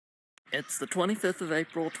It's the 25th of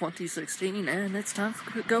April, 2016, and it's time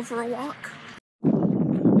to go for a walk.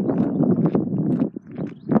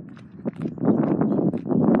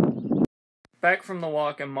 Back from the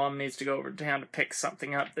walk, and Mom needs to go over to town to pick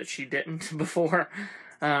something up that she didn't before.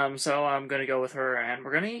 So I'm going to go with her, and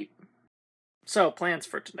we're going to eat. So, plans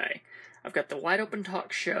for today. I've got the Wide Open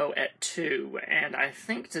Talk show at 2, and I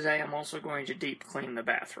think today I'm also going to deep clean the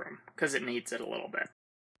bathroom, because it needs it a little bit.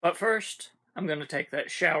 But first, I'm going to take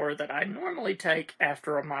that shower that I normally take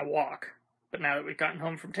after my walk. But now that we've gotten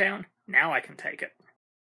home from town, now I can take it.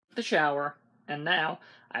 The shower, and now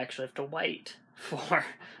I actually have to wait for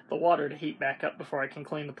the water to heat back up before I can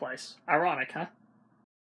clean the place. Ironic, huh?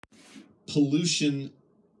 Pollution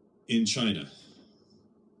in China.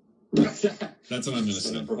 That's what I'm going to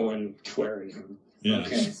say. Number one query. Yeah,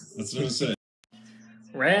 okay. That's what I'm going to say.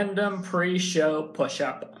 Random pre-show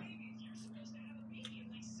push-up.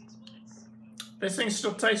 This thing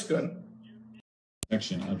still tastes good.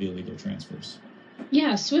 Section of illegal transfers.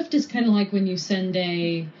 Yeah, SWIFT is kind of like when you send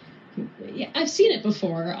a... Yeah, I've seen it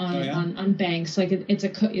before on banks. Like it's a...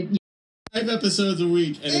 5 episodes a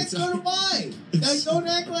week. And it's so do I. Like, don't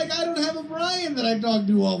act like I don't have a Brian that I talk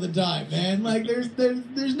to all the time, man. Like,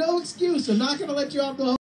 there's no excuse. I'm not going to let you off the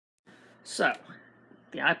hook. So,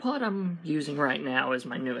 the iPod I'm using right now is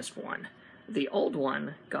my newest one. The old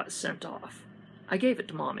one got sent off. I gave it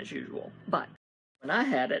to Mom as usual, but when I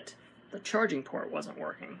had it, the charging port wasn't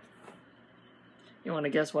working. You want to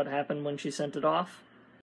guess what happened when she sent it off?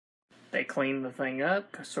 They cleaned the thing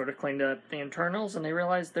up, sort of cleaned up the internals, and they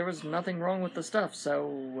realized there was nothing wrong with the stuff,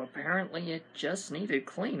 so apparently it just needed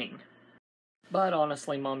cleaning. But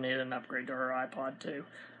honestly, Mom needed an upgrade to her iPod too.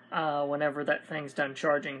 Whenever that thing's done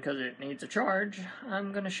charging because it needs a charge,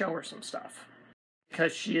 I'm going to show her some stuff.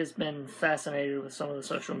 Because she has been fascinated with some of the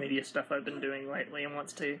social media stuff I've been doing lately and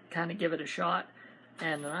wants to kind of give it a shot.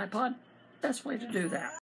 And an iPod, best way to do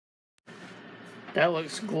that. That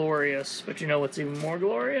looks glorious, but you know what's even more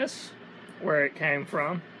glorious? Where it came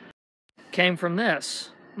from. Came from this.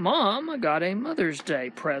 Mom, I got a Mother's Day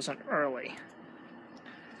present early.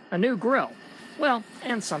 A new grill. Well,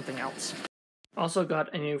 and something else. Also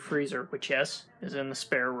got a new freezer, which, yes, is in the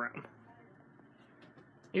spare room.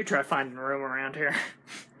 You try finding a room around here.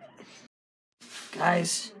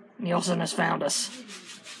 Guys, Nielsen has found us.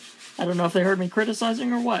 I don't know if they heard me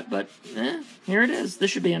criticizing or what, but here it is. This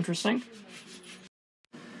should be interesting.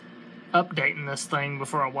 Updating this thing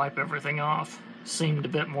before I wipe everything off seemed a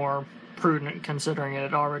bit more prudent considering it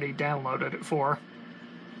had already downloaded it for.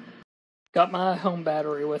 Got my home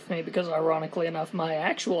battery with me because ironically enough my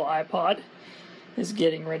actual iPod is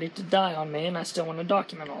getting ready to die on me and I still want to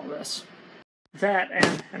document all this. That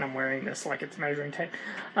and I'm wearing this like it's measuring tape.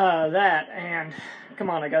 That and come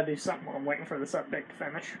on, I gotta do something while I'm waiting for this update to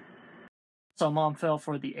finish. So Mom fell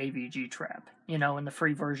for the AVG trap. You know, in the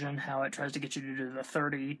free version, how it tries to get you to do the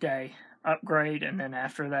 30-day upgrade, and then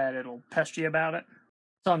after that, it'll pest you about it.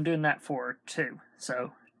 So I'm doing that for her, too.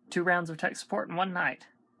 So, 2 rounds of tech support in one night.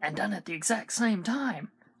 And done at the exact same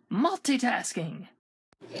time. Multitasking!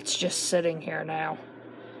 It's just sitting here now.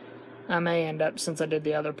 I may end up, since I did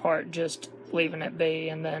the other part, just leaving it be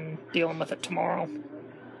and then dealing with it tomorrow.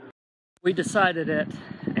 We decided it,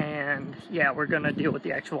 and yeah, we're gonna deal with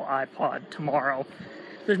the actual iPod tomorrow.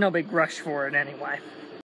 There's no big rush for it anyway.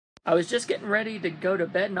 I was just getting ready to go to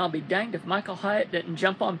bed, and I'll be danged if Michael Hyatt didn't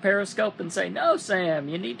jump on Periscope and say, "No, Sam,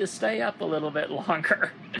 you need to stay up a little bit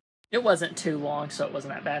longer." It wasn't too long, so it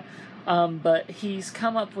wasn't that bad. But he's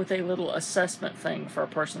come up with a little assessment thing for a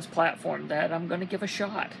person's platform that I'm gonna give a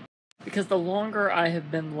shot. Because the longer I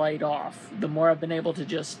have been laid off, the more I've been able to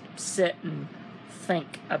just sit and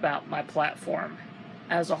think about my platform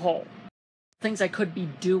as a whole. Things I could be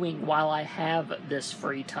doing while I have this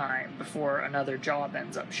free time before another job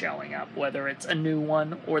ends up showing up, whether it's a new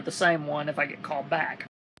one or the same one if I get called back.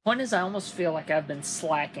 Point is, I almost feel like I've been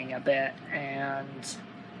slacking a bit and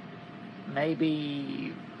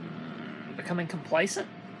maybe becoming complacent?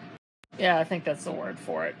 Yeah, I think that's the word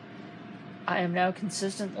for it. I am now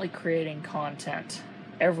consistently creating content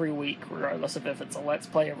every week, regardless of if it's a Let's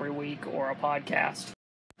Play every week or a podcast.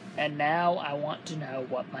 And now I want to know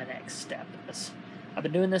what my next step is. I've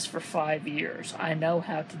been doing this for 5 years. I know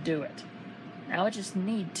how to do it. Now I just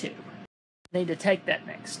need to. I need to take that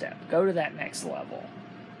next step. Go to that next level.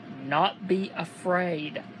 Not be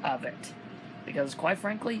afraid of it. Because quite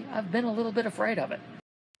frankly, I've been a little bit afraid of it.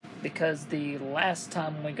 Because the last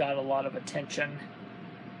time we got a lot of attention,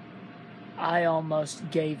 I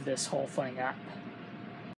almost gave this whole thing up.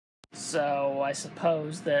 So I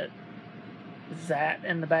suppose that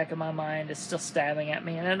in the back of my mind is still stabbing at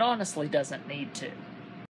me, and it honestly doesn't need to.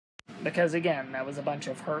 Because, again, that was a bunch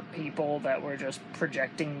of hurt people that were just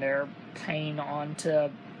projecting their pain onto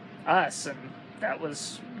us, and that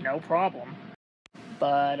was no problem.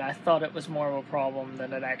 But I thought it was more of a problem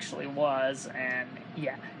than it actually was, and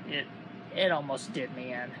yeah, it almost did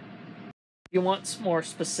me in. If you want some more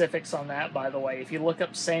specifics on that, by the way, if you look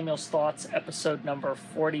up Samuel's Thoughts, episode number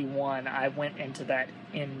 41, I went into that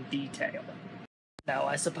in detail. Now,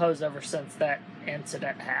 I suppose ever since that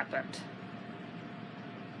incident happened,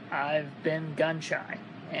 I've been gun-shy,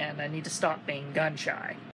 and I need to stop being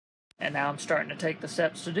gun-shy. And now I'm starting to take the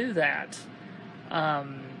steps to do that,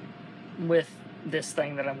 with this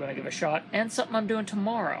thing that I'm going to give a shot, and something I'm doing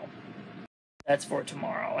tomorrow. That's for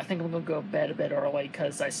tomorrow. I think I'm going to go to bed a bit early,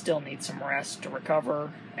 because I still need some rest to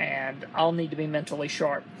recover, and I'll need to be mentally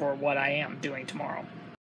sharp for what I am doing tomorrow.